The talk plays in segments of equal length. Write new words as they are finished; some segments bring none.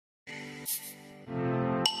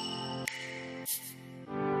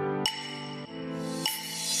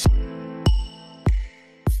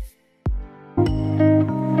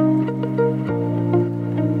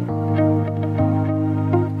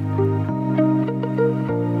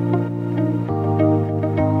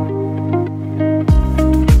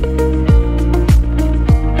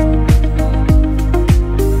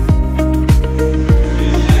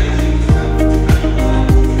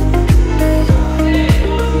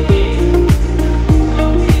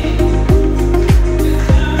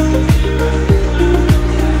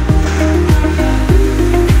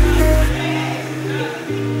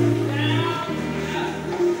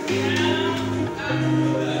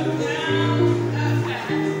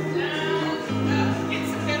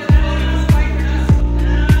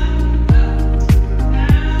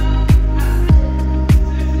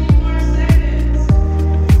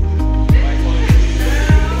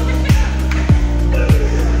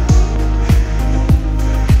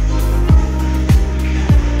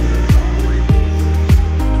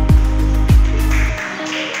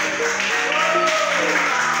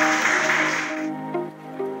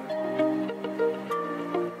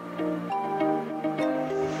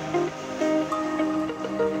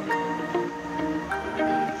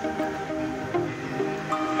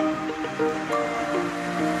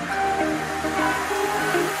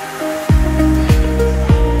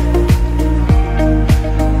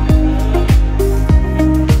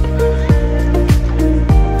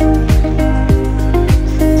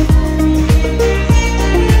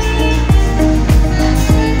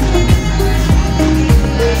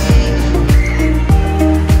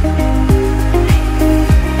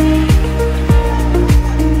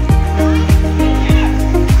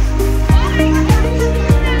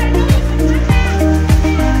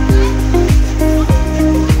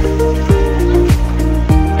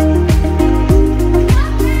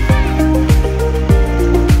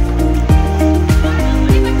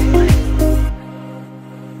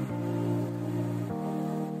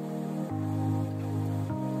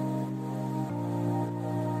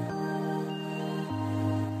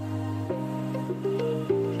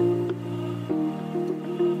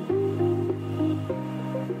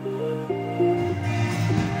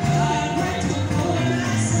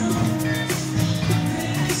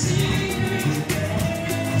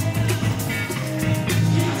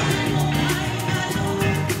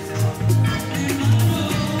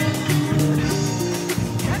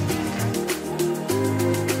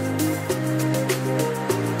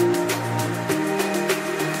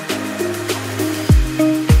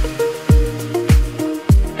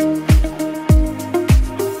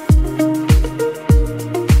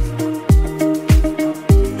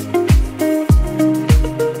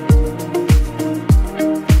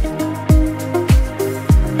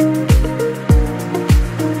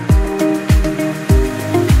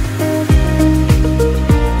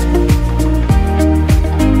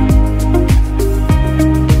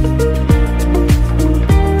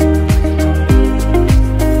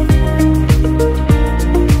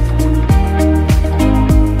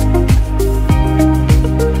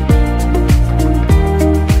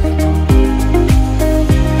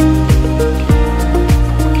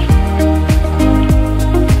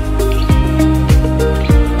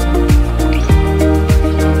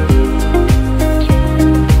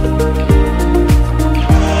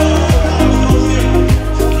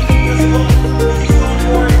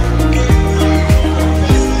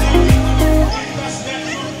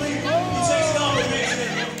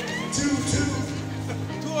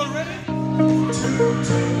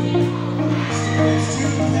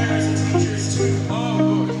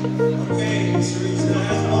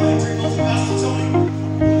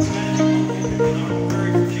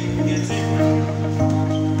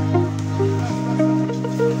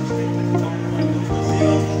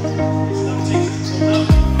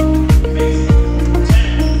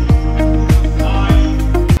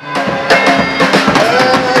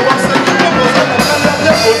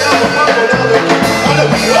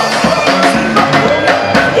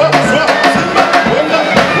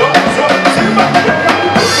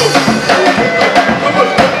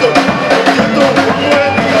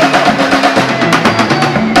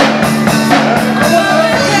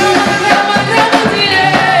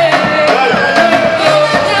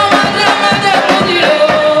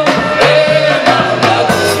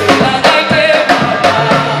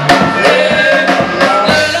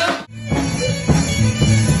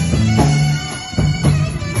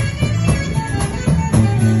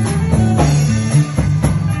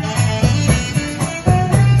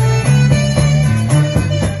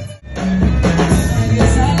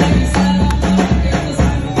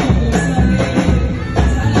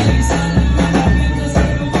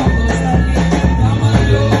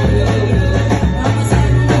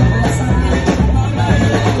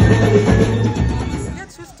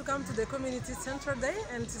The community center day,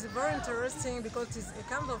 and it is very interesting because it is a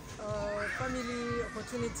kind of family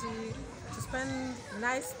opportunity to spend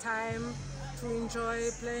nice time, to enjoy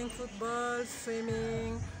playing football,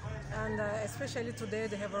 swimming, and especially today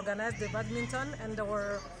they have organized the badminton and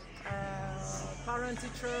our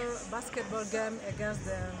parent-teacher basketball game against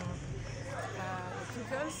the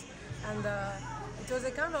pupils, and it was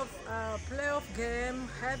a kind of playoff game,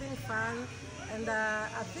 having fun. And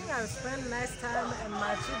I think I spent nice time and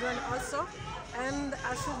my children also. And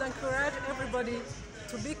I should encourage everybody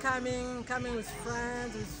to be coming with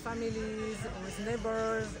friends, with families, with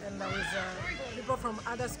neighbors, and with people from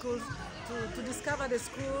other schools to discover the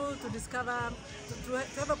school, to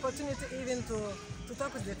have opportunity even to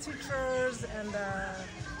talk with the teachers and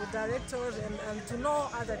the directors and to know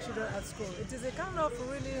other children at school. It is a kind of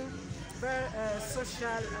really very social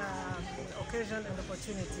occasion and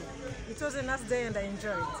opportunity. It was a nice day and I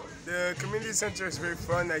enjoyed it. The community center is very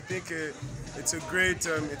fun. I think it's a great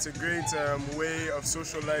way of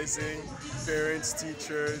socializing parents,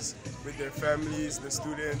 teachers with their families, the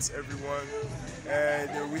students, everyone.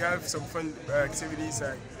 And we have some fun activities.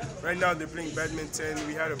 Right now they're playing badminton.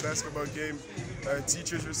 We had a basketball game,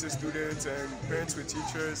 teachers versus students and parents with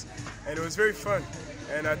teachers, and it was very fun.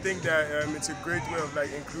 And I think that it's a great way of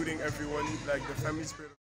including everyone, like the family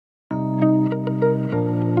spirit.